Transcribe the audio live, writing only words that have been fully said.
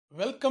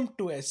Welcome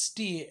to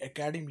STA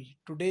Academy.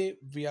 Today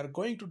we are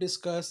going to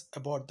discuss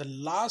about the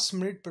last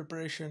minute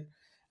preparation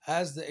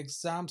as the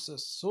exams are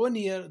so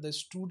near. The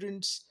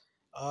students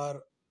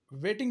are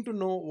waiting to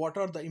know what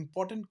are the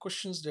important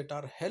questions that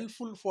are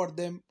helpful for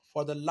them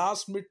for the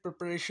last minute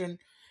preparation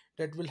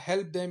that will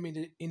help them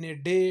in a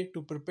day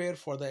to prepare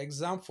for the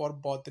exam for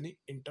Botany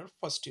Inter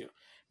first year.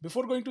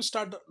 Before going to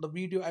start the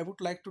video, I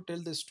would like to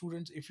tell the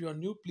students, if you are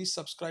new, please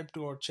subscribe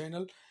to our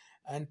channel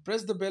and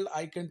press the bell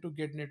icon to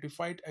get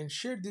notified and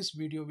share this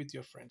video with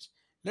your friends.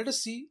 Let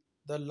us see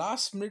the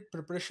last minute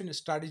preparation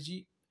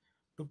strategy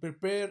to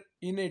prepare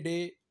in a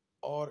day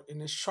or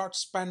in a short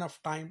span of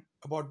time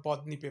about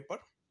botany paper.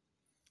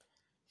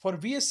 For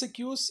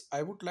VSQs,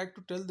 I would like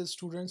to tell the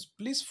students,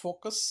 please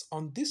focus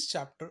on this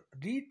chapter.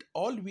 Read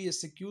all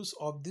VSQs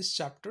of these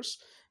chapters: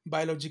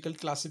 biological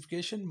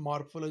classification,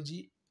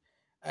 morphology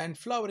and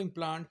flowering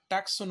plant,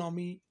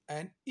 taxonomy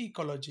and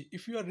ecology.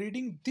 If you are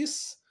reading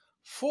this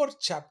fourth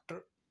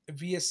chapter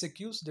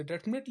VSQs, they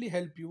definitely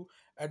help you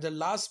at the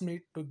last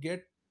minute to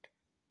get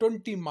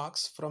 20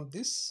 marks from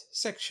this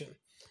section.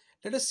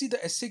 Let us see the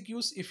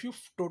SAQs. If you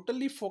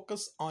totally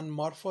focus on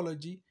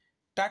morphology,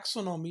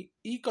 taxonomy,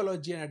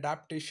 ecology and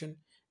adaptation,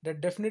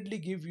 that definitely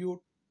give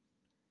you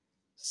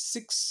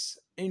 6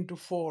 into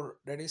 4,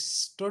 that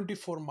is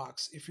 24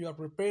 marks. If you are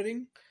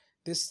preparing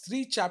these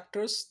three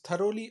chapters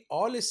thoroughly,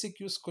 all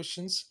SAQs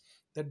questions,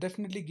 that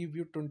definitely give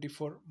you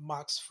 24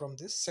 marks from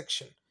this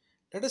section.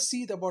 Let us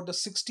see about the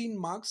 16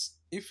 marks.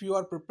 If you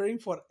are preparing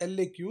for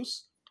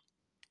LAQs,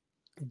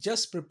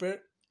 just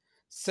prepare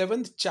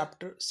 7th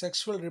chapter,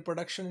 sexual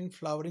reproduction in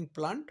flowering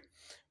plant.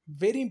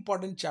 Very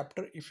important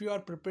chapter. If you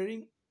are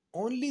preparing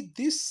only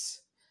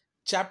this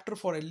chapter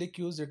for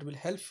LAQs, it will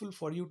helpful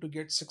for you to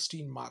get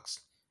 16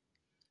 marks.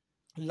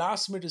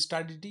 Last minute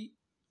strategy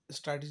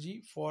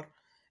for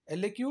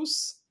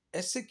LAQs,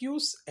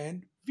 SAQs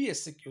and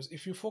VSAQs.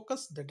 If you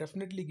focus, they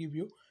definitely give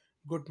you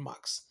good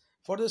marks.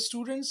 For the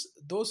students,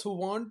 those who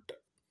want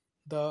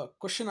the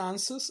question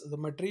answers, the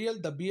material,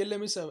 the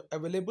BLM is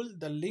available.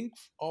 The link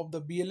of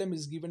the BLM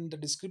is given in the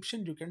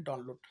description. You can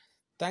download.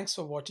 Thanks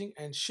for watching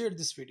and share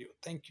this video.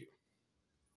 Thank you.